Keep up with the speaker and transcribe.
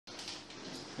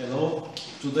Hello,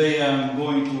 today I'm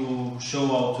going to show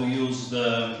how to use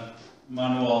the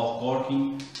manual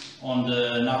corking on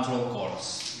the natural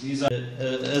corks. These are,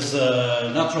 as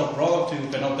a natural product, you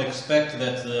cannot expect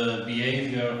that the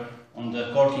behavior on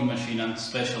the corking machine, and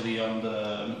especially on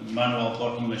the manual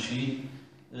corking machine,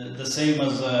 the same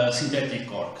as a synthetic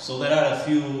cork. So there are a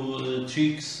few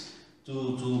tricks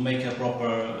to make a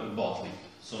proper bottling.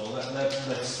 So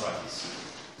let's try this.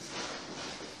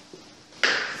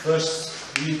 First,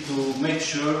 we need to make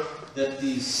sure that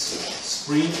this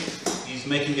spring is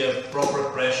making a proper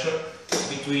pressure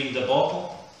between the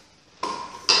bottle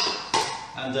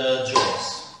and the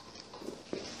jaws.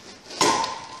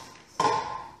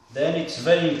 Then it's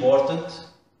very important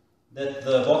that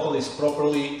the bottle is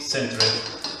properly centered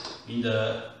in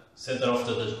the center of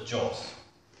the jaws.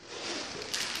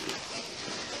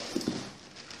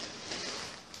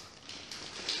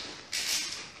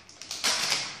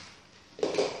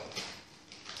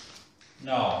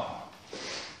 Now,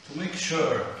 to make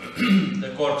sure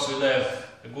the corks will have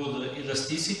a good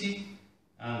elasticity,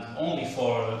 and only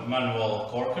for manual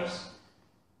corkers,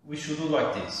 we should do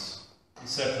like this.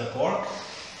 Insert the cork,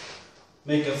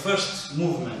 make a first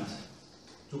movement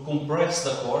to compress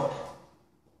the cork,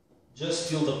 just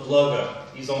till the plugger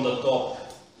is on the top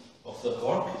of the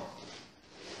cork.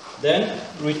 Then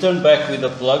return back with the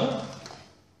plugger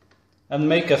and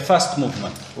make a fast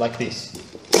movement like this.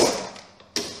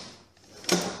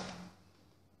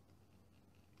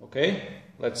 Okay,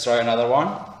 let's try another one.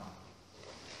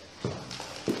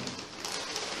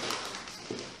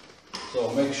 So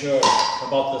make sure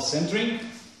about the centering.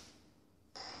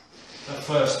 The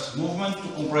first movement to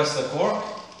compress the cork,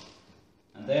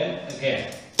 and then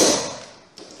again.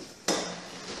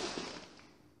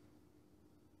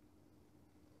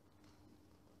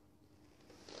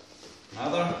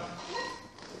 Another.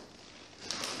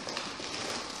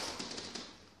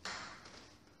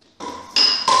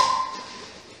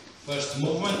 First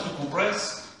movement to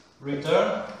compress,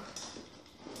 return,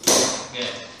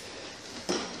 again.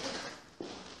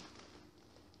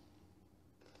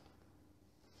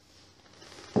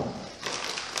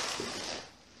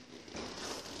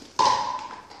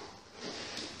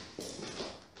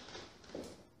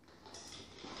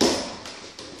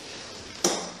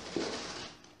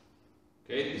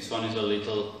 Okay, this one is a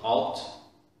little out,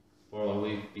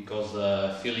 probably because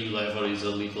the filling level is a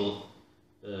little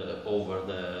over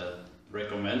the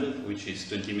recommended, which is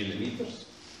 20 millimeters.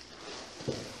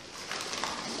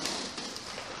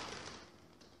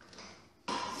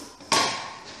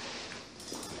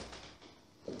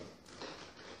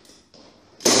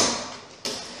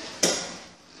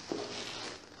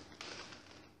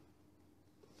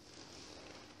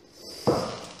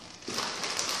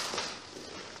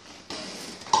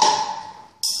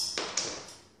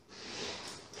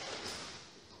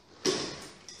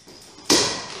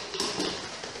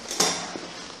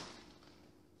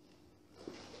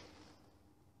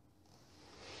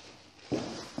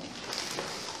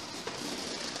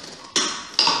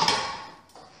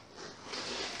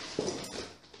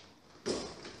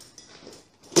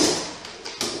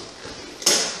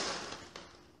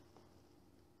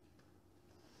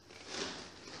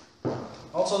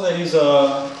 Also, there is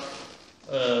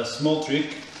a small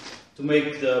trick to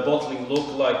make the bottling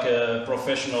look like a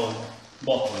professional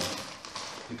bottling.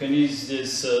 You can use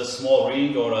this small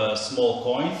ring or a small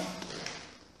coin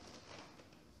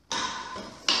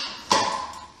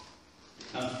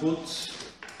and put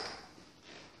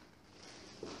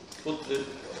it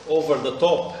over the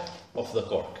top of the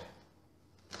cork.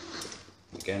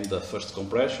 Again, the first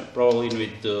compression. Probably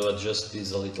need to adjust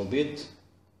this a little bit.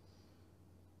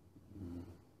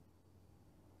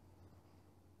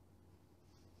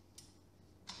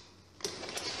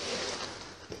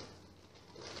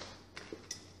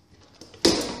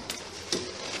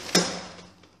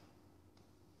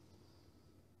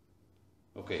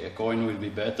 Okay, a coin will be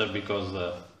better because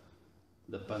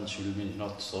the punch will be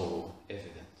not so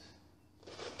evident.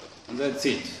 And that's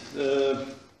it.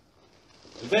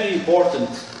 Very important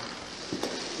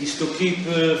is to keep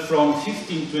from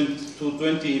 15 to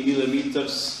 20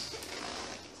 millimeters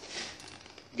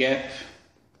gap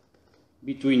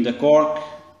between the cork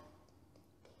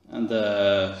and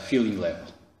the filling level.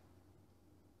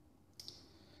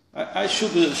 I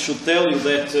should tell you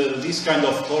that this kind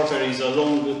of corker is a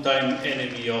long time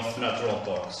enemy of natural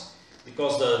corks,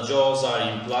 because the jaws are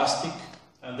in plastic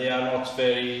and they are not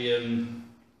very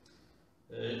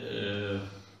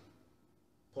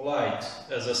polite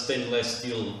as a stainless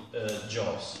steel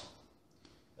jaws.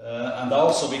 And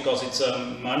also because it's a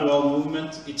manual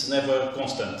movement, it's never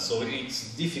constant, so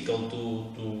it's difficult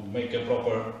to make a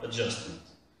proper adjustment.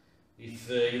 If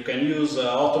you can use an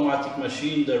automatic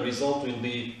machine, the result will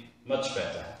be much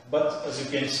better. But as you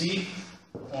can see,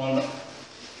 on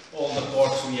all the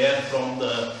corks we had from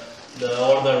the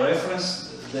order reference,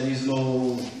 there is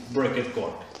no breaked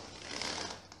cork.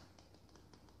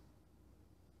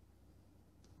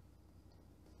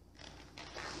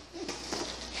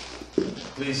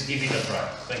 Please give it a try.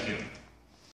 Thank you.